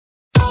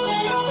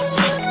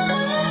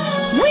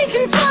we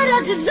can find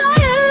our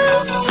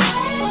desires.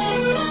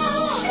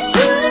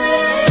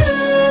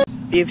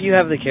 See if you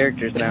have the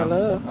characters now.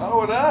 Hello. Oh,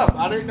 what up?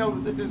 I didn't know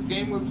that this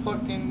game was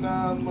fucking,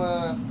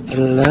 Hello.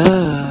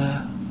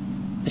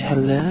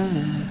 Hello.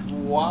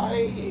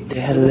 Why?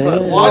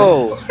 Hello. Why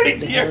Whoa. do I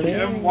hear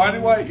him? Why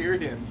do I hear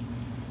him?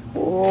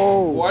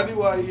 Whoa. Why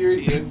do I hear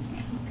him?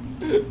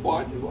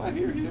 Why do I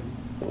hear him?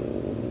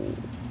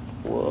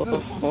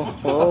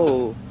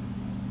 Whoa.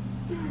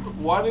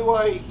 Why do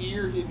I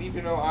hear him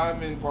even though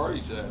I'm in party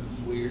chat? It's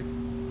weird.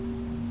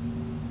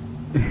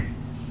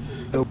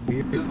 So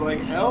weird. It's like,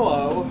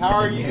 hello,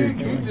 how are you?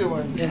 You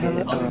doing? Yeah,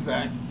 hello. Oh, he's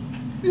back.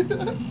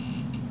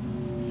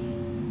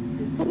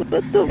 What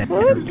the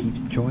fuck? Keeps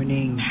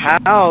joining.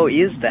 How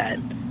is that?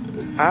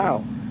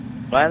 How?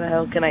 Why the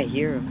hell can I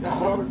hear him?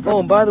 Oh,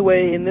 and by the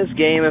way, in this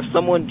game, if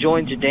someone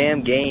joins your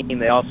damn game,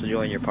 they also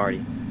join your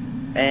party.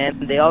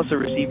 And they also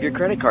receive your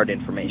credit card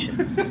information,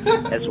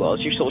 as well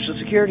as your social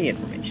security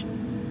information.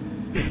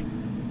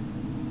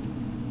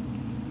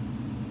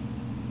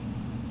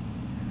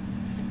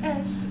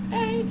 That is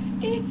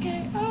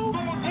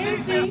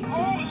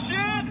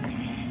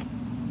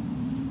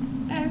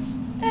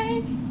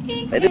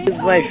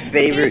my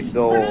favorite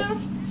goal.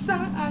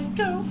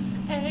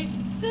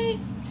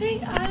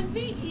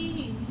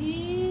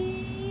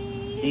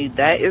 Dude,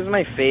 that is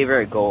my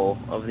favorite goal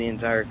of the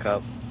entire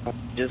cup.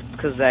 Just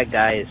because that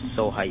guy is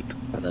so hype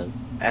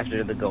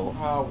after the goal.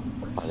 Oh,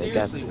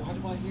 seriously, why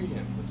do I hear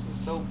him? This is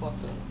so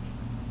fucked up.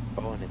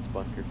 Oh, and it's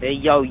bunker. Hey,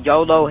 yo,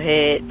 YOLO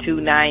head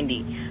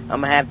 290.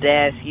 I'm gonna have to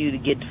ask you to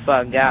get the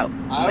fuck out,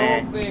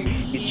 man. don't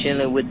think You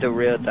chilling with the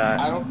real thought.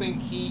 I don't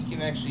think he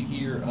can actually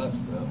hear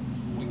us, though.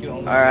 We can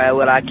only Alright,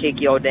 well, I kick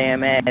your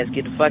damn ass.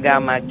 Get the fuck out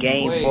of my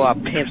game Wait. before I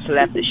pimp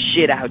slap the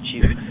shit out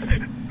you.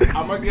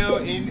 I'm gonna go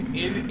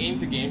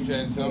into game chat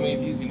and tell me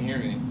if you can hear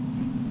me.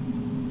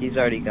 He's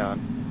already gone.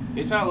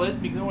 It's not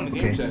letting me go into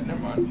game chat. Never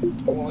mind.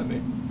 It won't let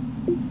me.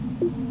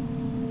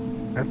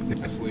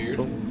 That's weird.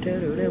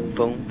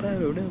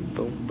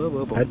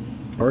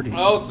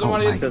 Oh,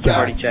 somebody is Because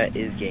party chat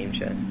is game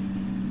chat.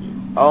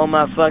 Oh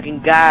my fucking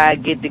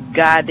god, get the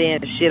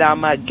goddamn shit out of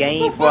my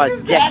game before I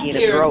deck you in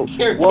the throat.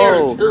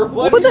 Whoa.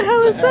 What the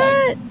hell is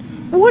that?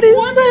 What is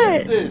that? What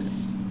is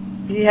this?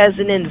 He has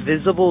an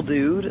invisible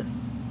dude.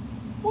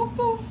 What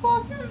the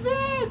fuck is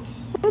that?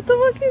 What the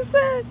fuck is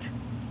that?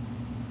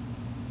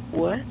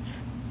 What?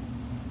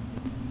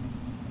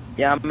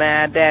 Yeah,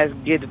 man, that's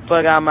get the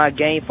fuck out of my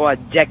game before I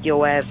deck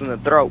your ass in the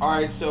throat.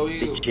 Alright, so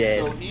he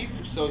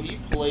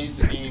plays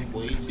the game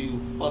way too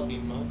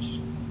fucking much.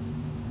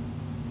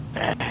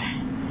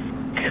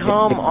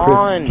 Come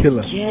on,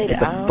 Killer.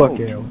 get out. Fuck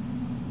out.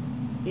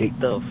 Get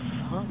the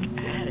fuck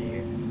out of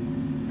here.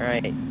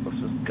 Alright, let's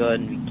just go ahead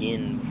and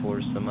begin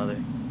before some other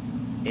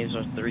games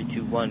are 3,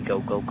 2, 1, go,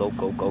 go, go,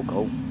 go, go,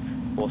 go.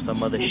 Before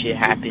some other shit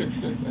happens.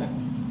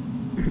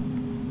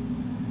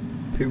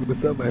 Dude,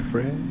 what's up, my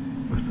friend?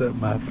 What's up,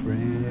 my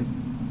friend?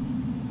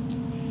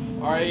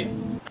 Alright.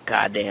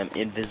 Goddamn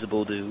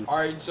invisible dude.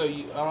 Alright, so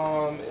you,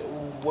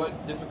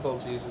 what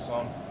difficulty is this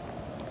on?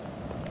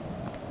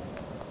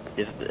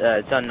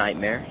 It's on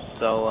Nightmare,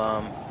 so,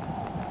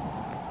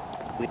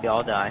 we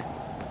all die.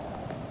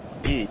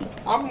 Dude,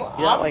 I'm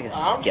like a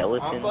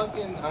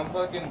skeleton. I'm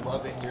fucking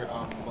loving your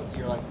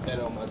like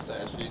pedo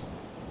mustache, dude.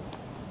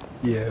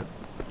 Yeah.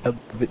 A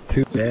bit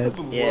too bad.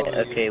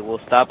 Yeah, okay, well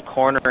stop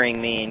cornering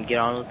me and get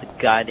on with the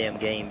goddamn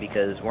game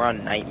because we're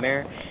on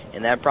Nightmare,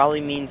 and that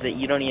probably means that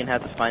you don't even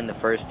have to find the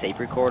first tape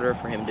recorder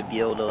for him to be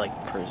able to, like,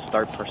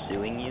 start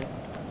pursuing you.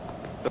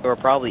 So we're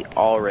probably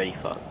already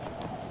fucked.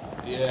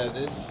 Yeah,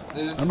 this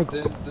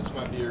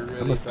might be a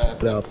really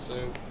fast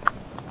episode.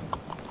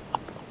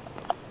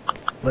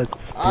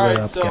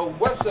 Alright, so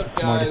what's up,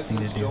 guys?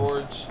 This is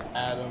George,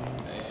 Adam,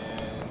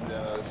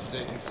 and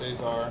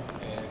Cesar,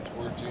 and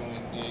we're doing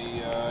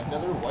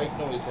another White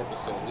Noise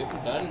episode. We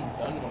haven't done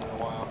one in a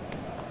while.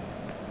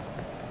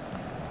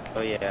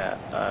 Oh yeah,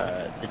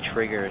 the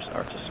triggers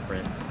are to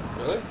sprint.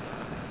 Really?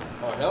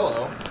 Oh,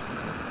 hello.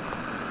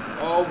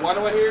 Oh, why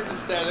do I hear the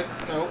static?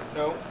 No.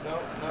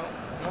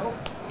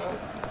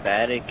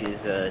 Static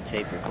is a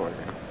tape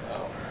recorder.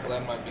 Oh, well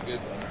that might be good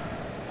then.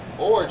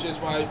 Or it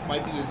just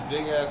might be this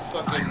big ass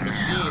fucking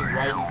machine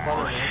right in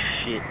front of me.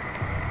 Shit.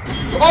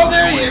 Oh,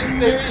 there he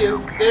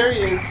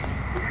is!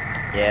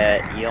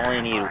 Yeah, you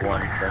only need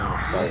one from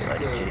the start.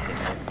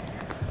 Jesus.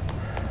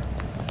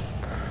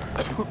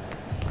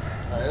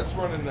 Alright, let's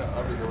run in the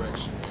other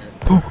direction here.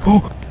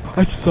 Oh,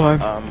 I just saw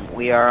him.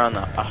 We are on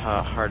the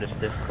hardest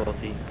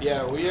difficulty.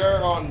 Yeah, we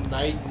are on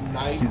night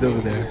He's over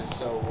there. here,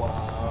 so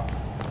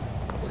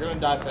we're gonna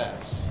die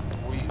fast.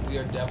 We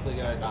are definitely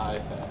gonna die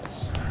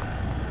fast.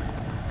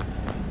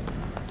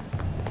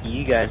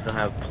 You guys don't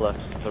have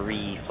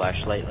 +3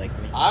 flashlight like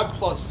me. I'm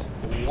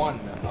 +1,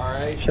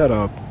 alright? Shut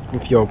up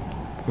with your.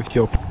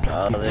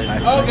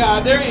 Oh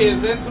god, there he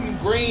is, and some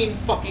green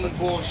fucking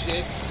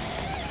bullshit.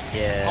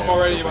 Yeah. I'm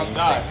already about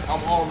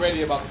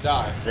to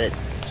die. That,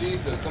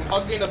 Jesus, I'm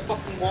hugging a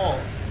fucking wall.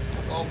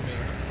 Fuck off me.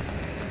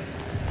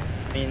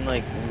 I mean,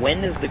 like,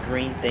 when does the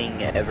green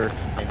thing ever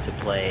come into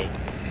play?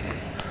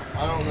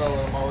 I don't know.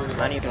 I'm already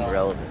Not even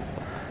relevant.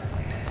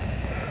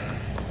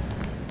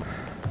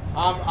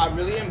 I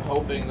really am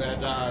hoping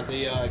that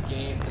the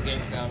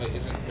game sound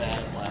isn't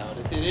that loud.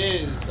 If it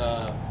is,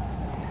 I'm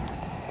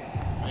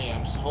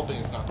just hoping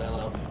it's not that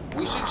loud.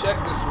 We should check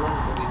this room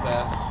really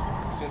fast.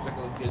 It seems like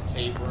a good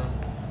tape room.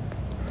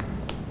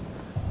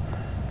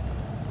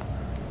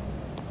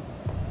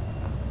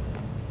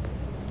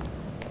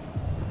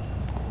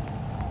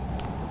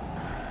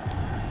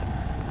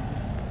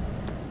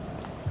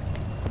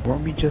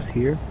 Weren't we just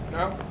here?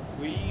 No,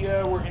 we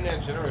were in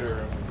that generator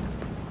room.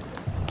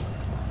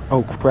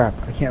 Oh crap,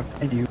 I can't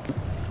find you.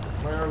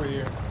 Right over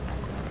here.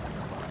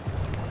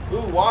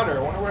 Ooh, water.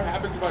 I wonder what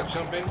happens if I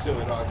jump into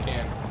it. Oh, I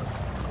can't.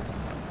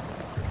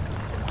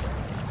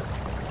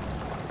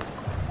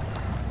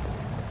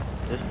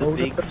 Just a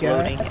big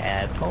floating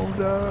ad. Hold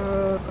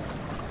up.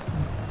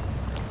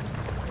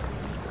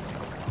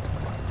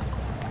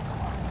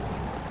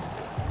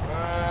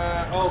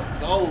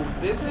 Oh,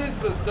 this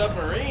is a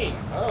submarine.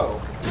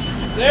 Oh.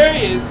 There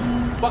he is.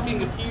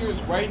 Fucking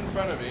appears right in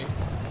front of me.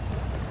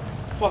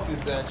 Fuck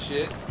is that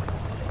shit?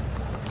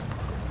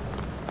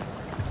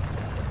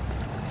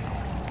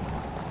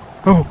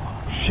 Oh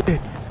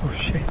shit. Oh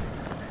shit.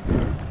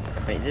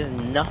 Wait, there's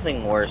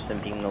nothing worse than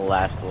being the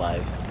last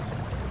alive.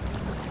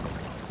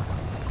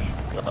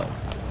 So,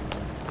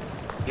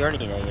 you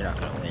already know you're not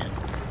gonna win.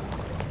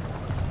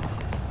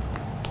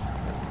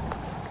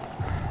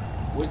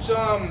 Which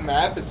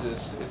map is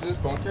this? Is this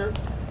bunker?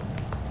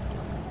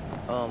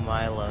 Oh, am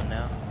I alone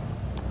now?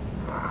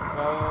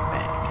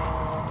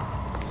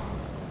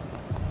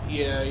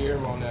 Yeah, you're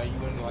alone now. You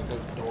went in like a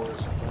door or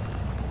something.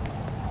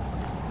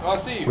 Oh, I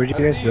see you. Where'd you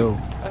guys go?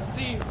 I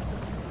see you.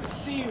 I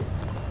see you.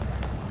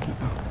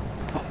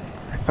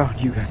 I found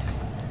you guys.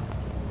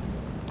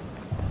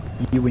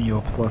 You and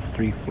your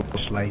 +3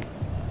 flashlight.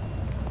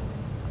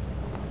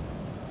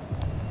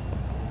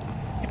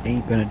 It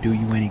ain't gonna do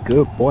you any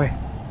good, boy.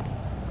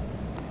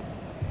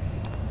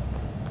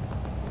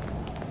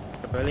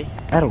 Really?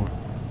 I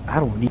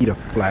don't need a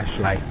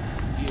flashlight.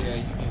 Yeah,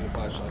 you need a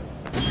flashlight.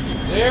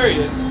 There he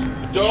is.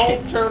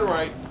 Don't turn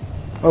right.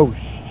 Oh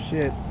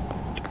shit.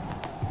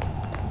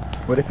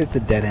 What if it's a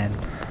dead end?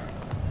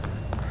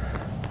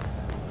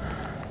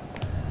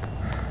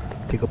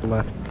 Take up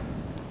left.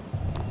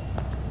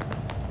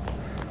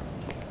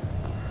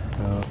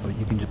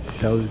 You can just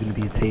tell there's gonna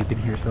be a tape in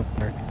here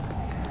somewhere.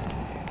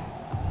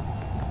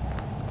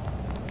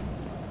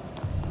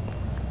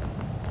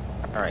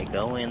 Alright,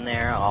 go in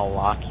there, I'll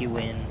lock you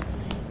in.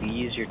 You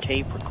use your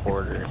tape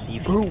recorder, see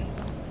if you can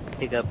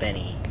pick up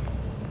any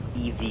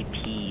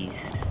EVPs.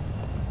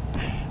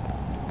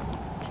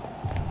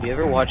 You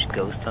ever watch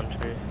Ghost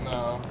Hunters?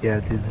 No. Yeah,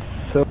 dude,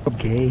 it's so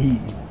gay.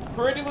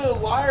 Pretty Little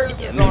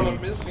Liars is on.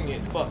 I'm missing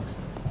it. Fuck.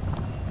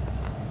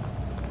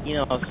 You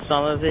know,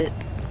 some of it,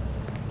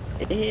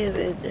 I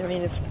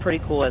mean, it's pretty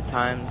cool at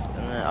times,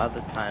 and then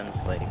other times,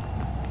 like...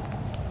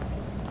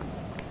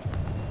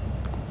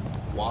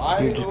 Why?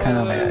 You're just kind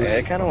of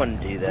I kind of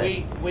want to do that.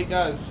 Wait,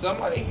 guys.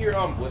 Somebody here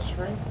on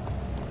whispering?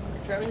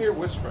 I kind of hear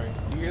whispering.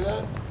 You hear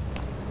that?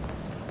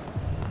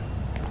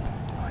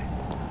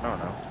 I don't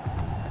know.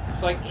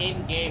 It's like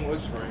in-game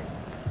whispering.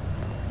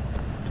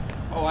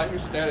 Oh, I hear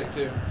static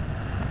too.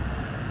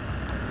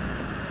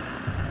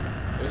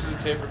 There's a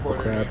tape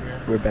recorder Crap, in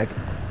here. we're back.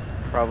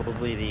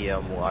 Probably the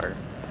water.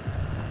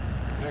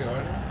 Can I go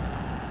in here?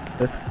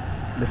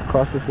 Let's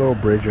cross this little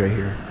bridge right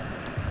here.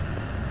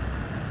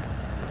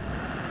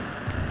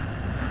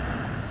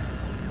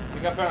 I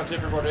think I found a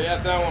tape recorder. Yeah, I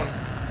found one.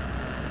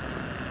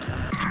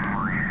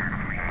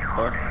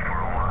 Or?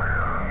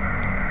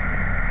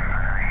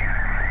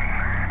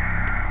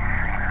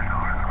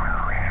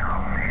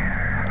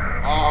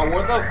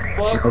 Where the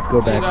fuck Let's go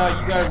did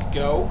back. you guys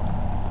go?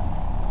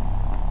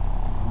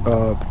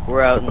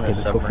 We're out in okay, the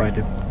let's go find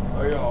submarine. him.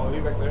 Oh, yeah, are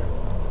you back there?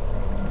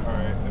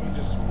 Alright, let me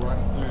just run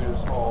through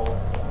this hall.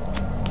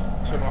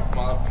 Turn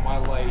off my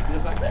light,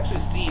 because I can actually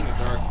see in the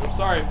dark. I'm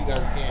sorry if you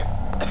guys can't.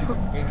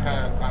 You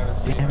can kind of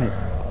see. Damn it.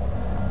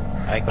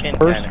 I can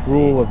First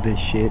rule of this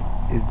shit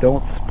is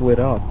don't split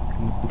up.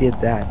 We did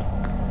that.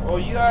 Well,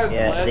 you guys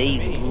Yeah, led they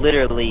me.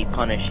 literally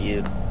punish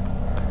you.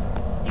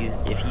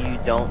 If you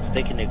don't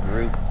stick in a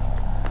group,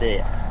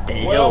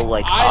 it'll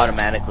like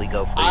automatically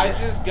go for you. I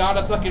just got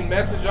a fucking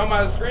message on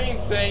my screen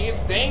saying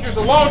it's dangerous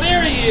alone.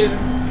 There he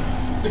is.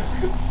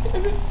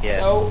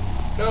 Yeah. No.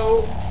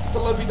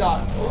 Don't let me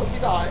die. Don't let me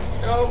die.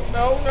 No.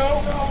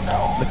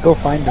 Let's go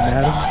find him,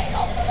 Adam. I'm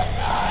gonna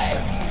die.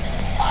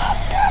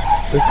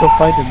 Let's go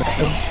find him,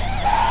 Adam.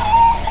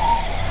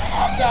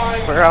 I'm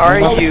dying. Where are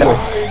you?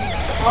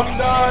 I'm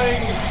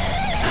dying.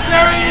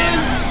 There he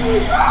is.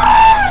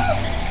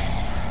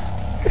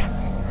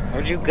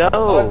 Where'd you go?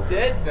 I'm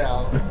dead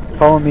now.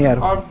 Follow me,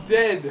 Adam. I'm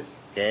dead.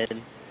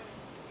 Dead.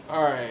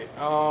 Alright,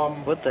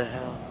 What the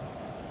hell?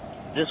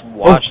 Just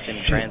watched him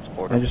shit.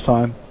 transport. I just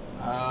saw him.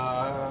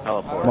 I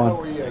Teleport. don't know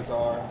where you guys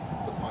are.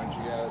 I'll find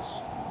you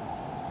guys.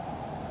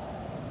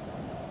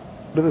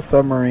 To the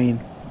submarine.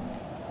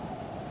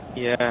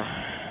 Yeah.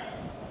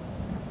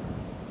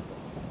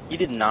 You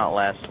did not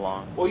last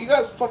long. Well, you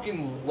guys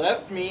fucking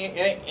left me,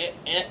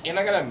 and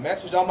I got a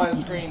message on my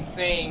screen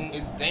saying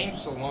it's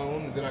dangerous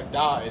alone, and then I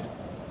died.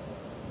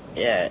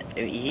 Yeah,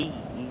 he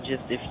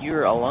just, if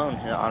you're alone,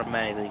 he'll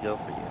automatically go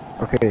for you.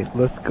 Okay,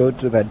 let's go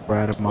to that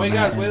bride of mine. Wait,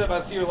 guys, wait up! I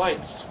see your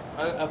lights.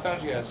 I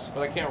found you guys,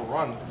 but I can't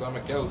run because I'm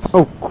a ghost.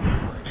 Oh.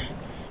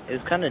 It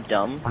was kind of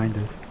dumb. Kind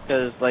of.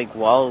 Because like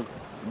while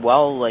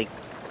like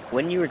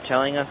when you were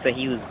telling us that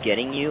he was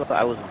getting you,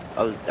 I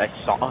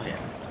saw him.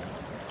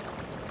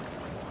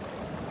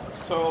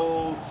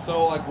 So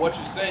like what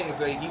you're saying is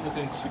that he was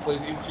in two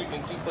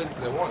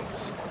places at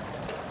once.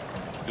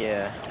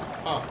 Yeah.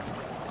 Huh.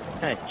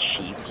 Kind of cheap.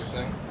 That's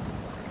interesting.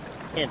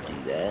 Can't do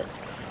that.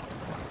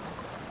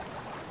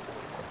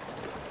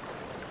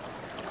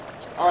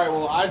 Alright,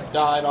 well, I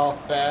died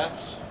off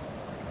fast.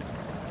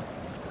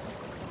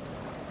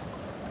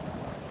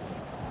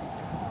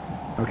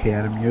 Okay,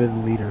 Adam, you're the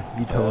leader.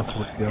 You tell us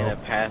where to go. I'm gonna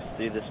pass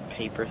through this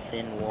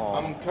paper-thin wall.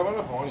 I'm coming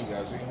up on you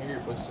guys. I can hear your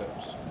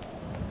footsteps.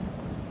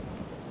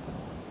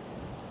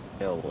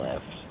 Go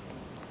left.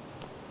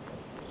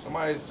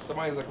 Somebody's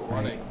like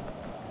running.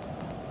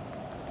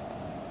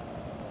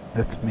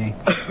 That's me.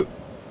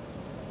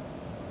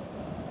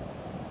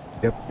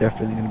 Yep,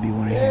 definitely gonna be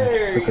one of you.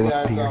 There you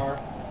guys are.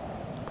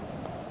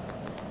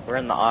 We're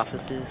in the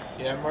offices.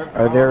 Yeah, I'm right,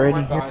 Are there I'm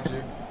any right behind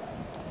you.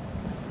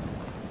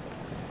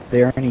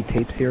 There are any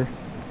tapes here?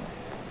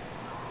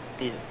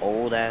 These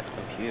old-ass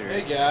computers.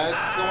 Hey guys,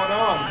 what's going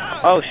on?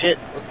 Oh shit!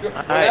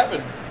 What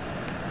happened?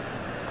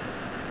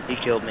 He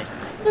killed me.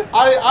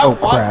 I Oh,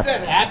 watched crap.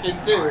 that happen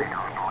too.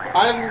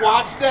 I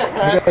watched that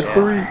happen.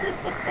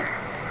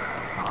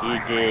 You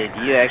did.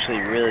 You actually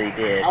really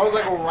did. I was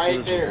like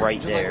right there, right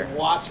just there. like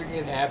watching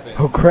it happen.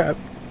 Oh crap.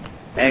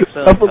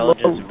 Exo Up below.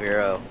 Intelligence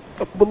Bureau.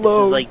 Up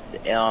below. This is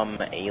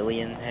like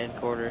alien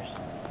headquarters.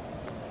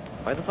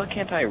 Why the fuck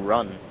can't I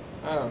run?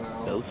 I don't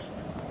know. Ghost.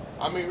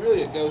 I mean,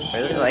 really, a ghost I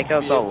really should like how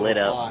be it's all able lit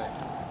to up.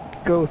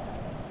 fly. Go.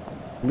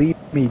 Lead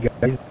me,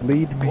 guys.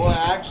 Lead me. Well,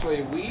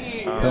 actually,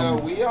 we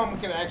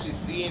can actually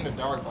see in the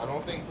dark, but I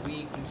don't think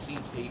we can see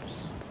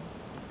tapes.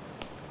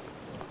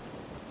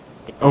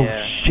 Oh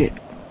Yeah. shit.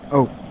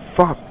 Oh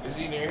fuck. Is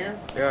he near here?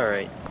 You're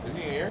alright. Is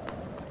he here?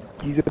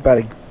 He's about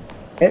to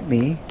get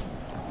me.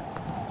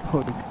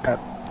 Holy crap.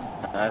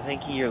 I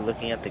think you're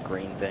looking at the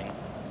green thing.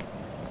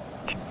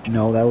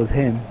 No, that was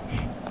him.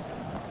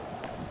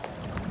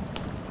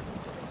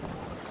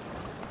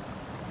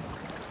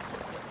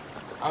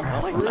 I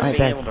don't like I not being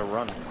bet. able to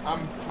run.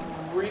 I'm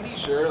pretty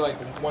sure, like,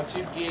 once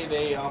you get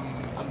a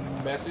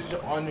message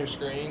on your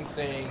screen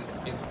saying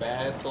it's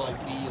bad to like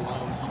be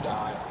alone, you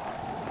die.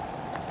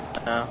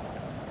 No.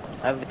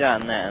 I've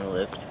gotten that and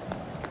lived.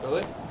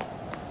 Really?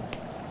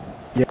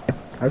 Yeah.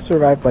 I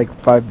survived like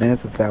 5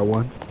 minutes with that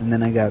once, and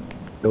then I got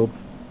killed.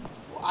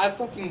 Well, I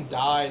fucking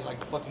died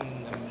like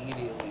fucking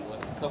immediately,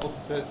 like a couple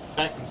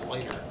seconds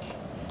later.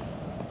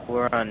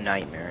 We're on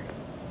Nightmare.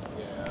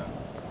 Yeah.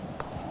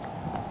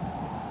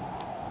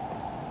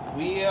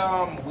 We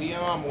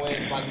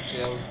went by the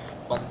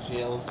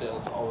jail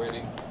cells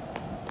already.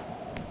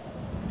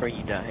 Where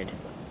you died.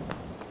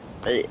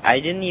 I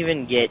didn't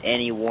even get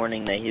any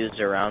warning that he was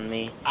around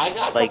me. I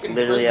got Like, fucking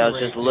literally, prison I was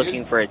just raped,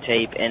 looking dude. for a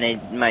tape,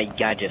 and my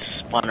guy just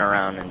spun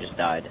around and just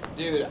died.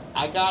 Dude,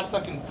 I got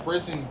fucking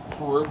prison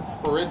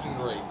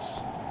raped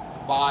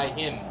by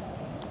him.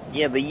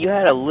 Yeah, but you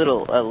had at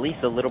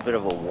least a little bit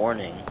of a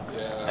warning.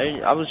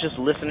 Yeah. I was just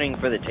listening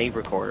for the tape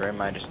recorder,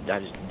 and I just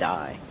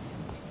die.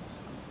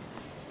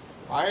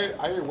 I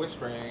hear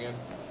whispering again.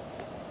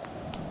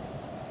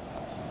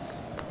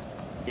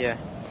 Yeah.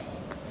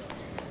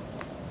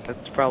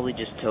 That's probably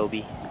just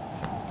Toby.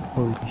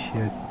 Holy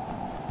shit.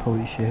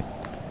 Holy shit.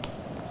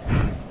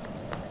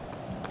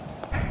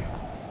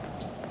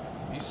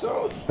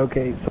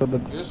 Okay, so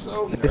You're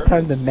so nervous. this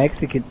time the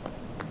Mexican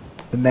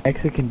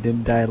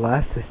didn't die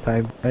this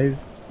time, guys.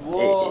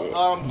 Well,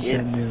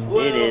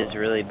 It is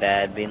really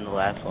bad being the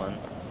last one.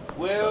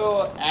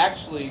 Well,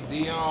 actually,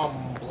 the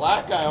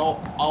black guy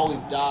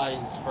always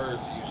dies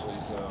first usually,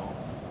 so.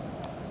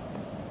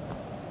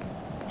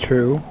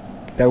 True.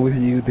 That was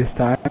you this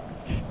time.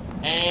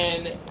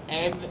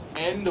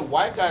 And the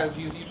white guy is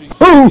usually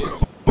second.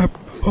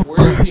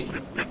 Where is he?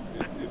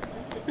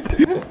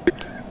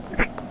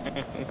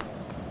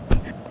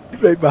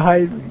 He's right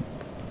behind me.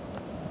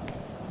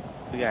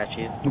 We got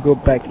you. We'll go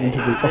back into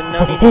the...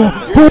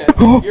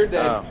 You're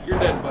dead. Oh. You're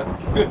dead, bud.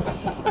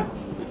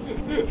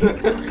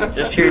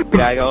 Just hear the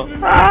guy go.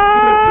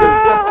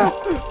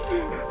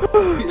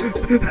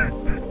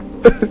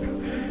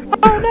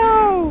 Oh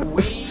no!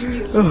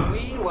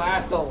 We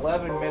last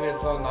 11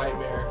 minutes on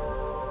Nightmare.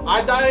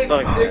 I died in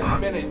 6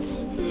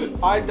 minutes.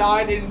 I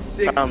died in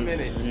 6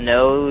 minutes.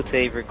 No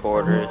tape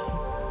recorders.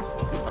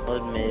 I'll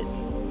admit.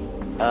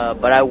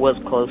 But I was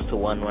close to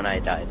one when I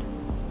died.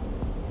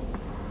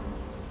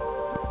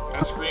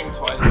 I screamed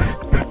twice.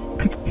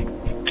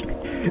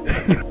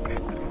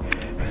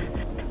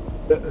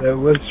 That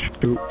was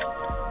true.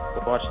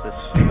 Watch this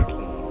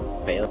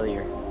fucking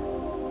failure.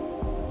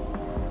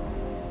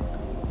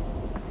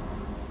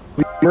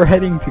 We're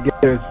heading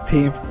together as a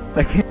team.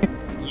 Like,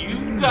 You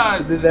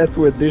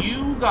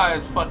you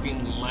guys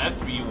fucking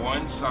left me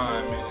one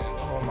time, man.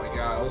 Oh my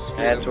god, I was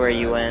scared. That's where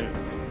you went.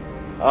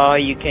 Oh,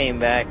 you came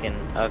back and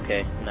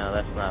okay. No,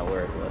 that's not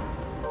where it was.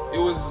 It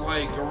was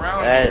like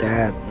around.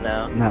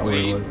 No. Not where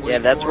it was. Yeah,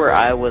 that's where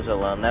I was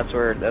alone. That's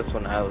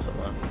when I was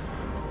alone.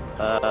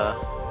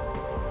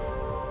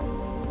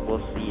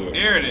 We'll see it.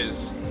 There it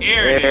is.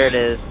 There it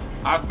is.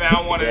 I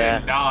found one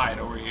and it died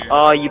over here.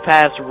 Oh, you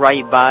passed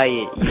right by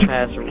it. You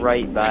passed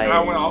right by it. And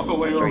I went all the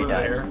way over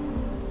there.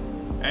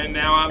 And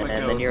now I'm a ghost.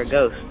 And then you're a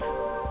ghost.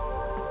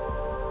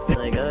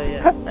 Like, oh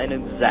yeah, I know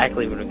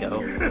exactly where to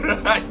go.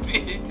 I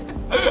did.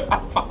 I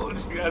followed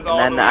you guys all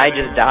the way. And then I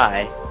just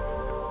die.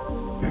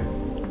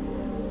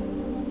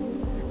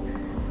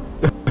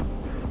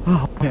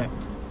 Oh man.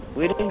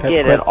 We didn't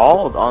get it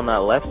all on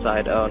that left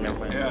side. Oh, never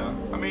mind. Yeah,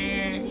 I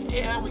mean,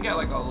 yeah, we got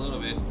like a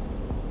little bit,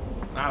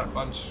 not a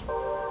bunch.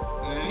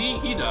 And then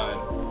he died.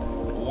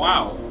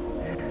 Wow.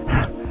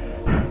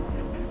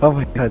 Oh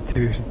my god,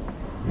 dude.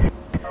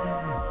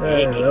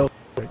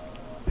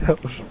 That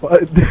was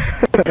fun.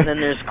 And then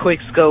there's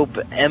Quickscope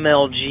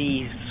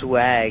MLG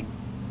swag.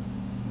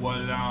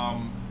 Well,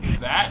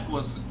 that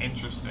was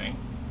interesting.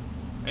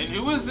 And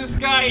who was this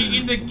guy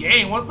in the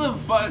game? What the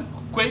fuck?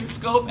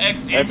 Quickscope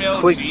X MLG?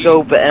 That's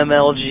Quickscope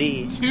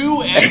MLG.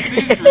 2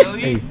 X's,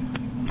 really?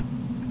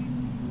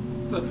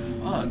 The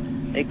fuck?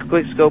 Hey,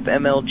 Quickscope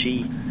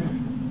MLG.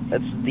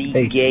 That's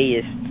the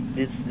gayest.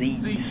 It's the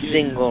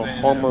single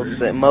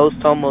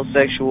most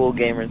homosexual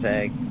gamer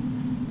tag.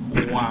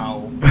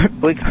 Wow.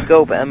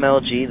 Quickscope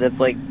MLG. That's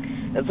like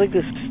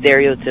the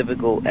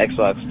stereotypical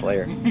Xbox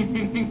player.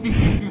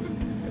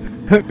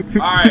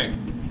 All right.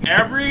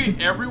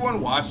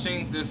 Everyone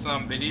watching this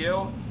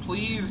video,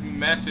 please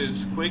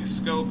message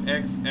Quickscope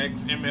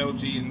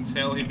XXMLG and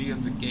tell him he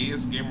has the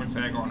gayest gamer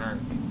tag on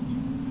earth.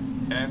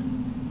 Okay?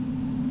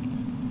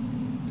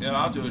 Yeah,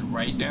 I'll do it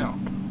right now.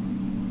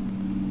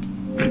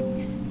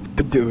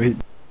 Do it.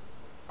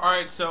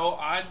 Alright, so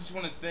I just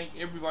want to thank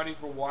everybody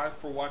for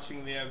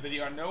watching the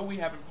video. I know we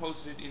haven't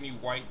posted any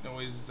white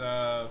noise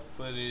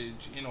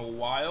footage in a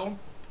while,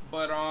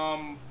 but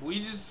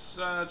we just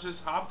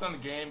hopped on the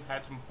game,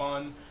 had some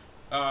fun.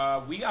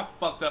 We got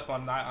fucked up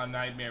on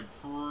Nightmare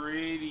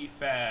pretty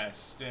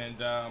fast, and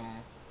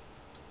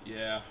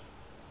yeah.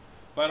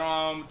 But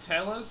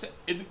tell us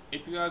if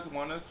you guys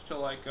want us to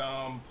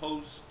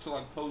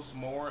post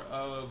more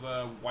of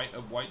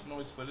white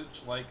noise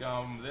footage like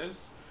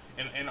this,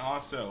 and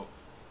also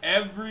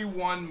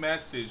everyone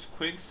message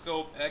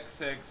Quickscope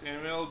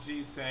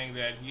XXMLG saying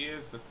that he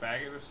is the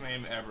faggotest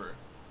name ever.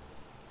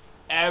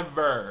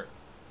 Ever.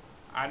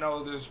 I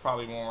know there's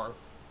probably more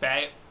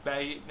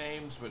faggot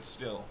names, but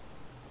still.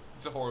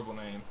 It's a horrible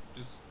name.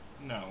 Just,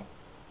 no.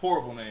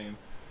 Horrible name.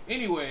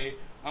 Anyway,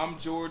 I'm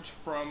George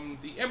from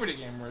The Everyday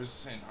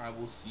Gamers, and I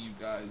will see you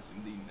guys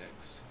in the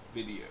next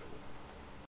video.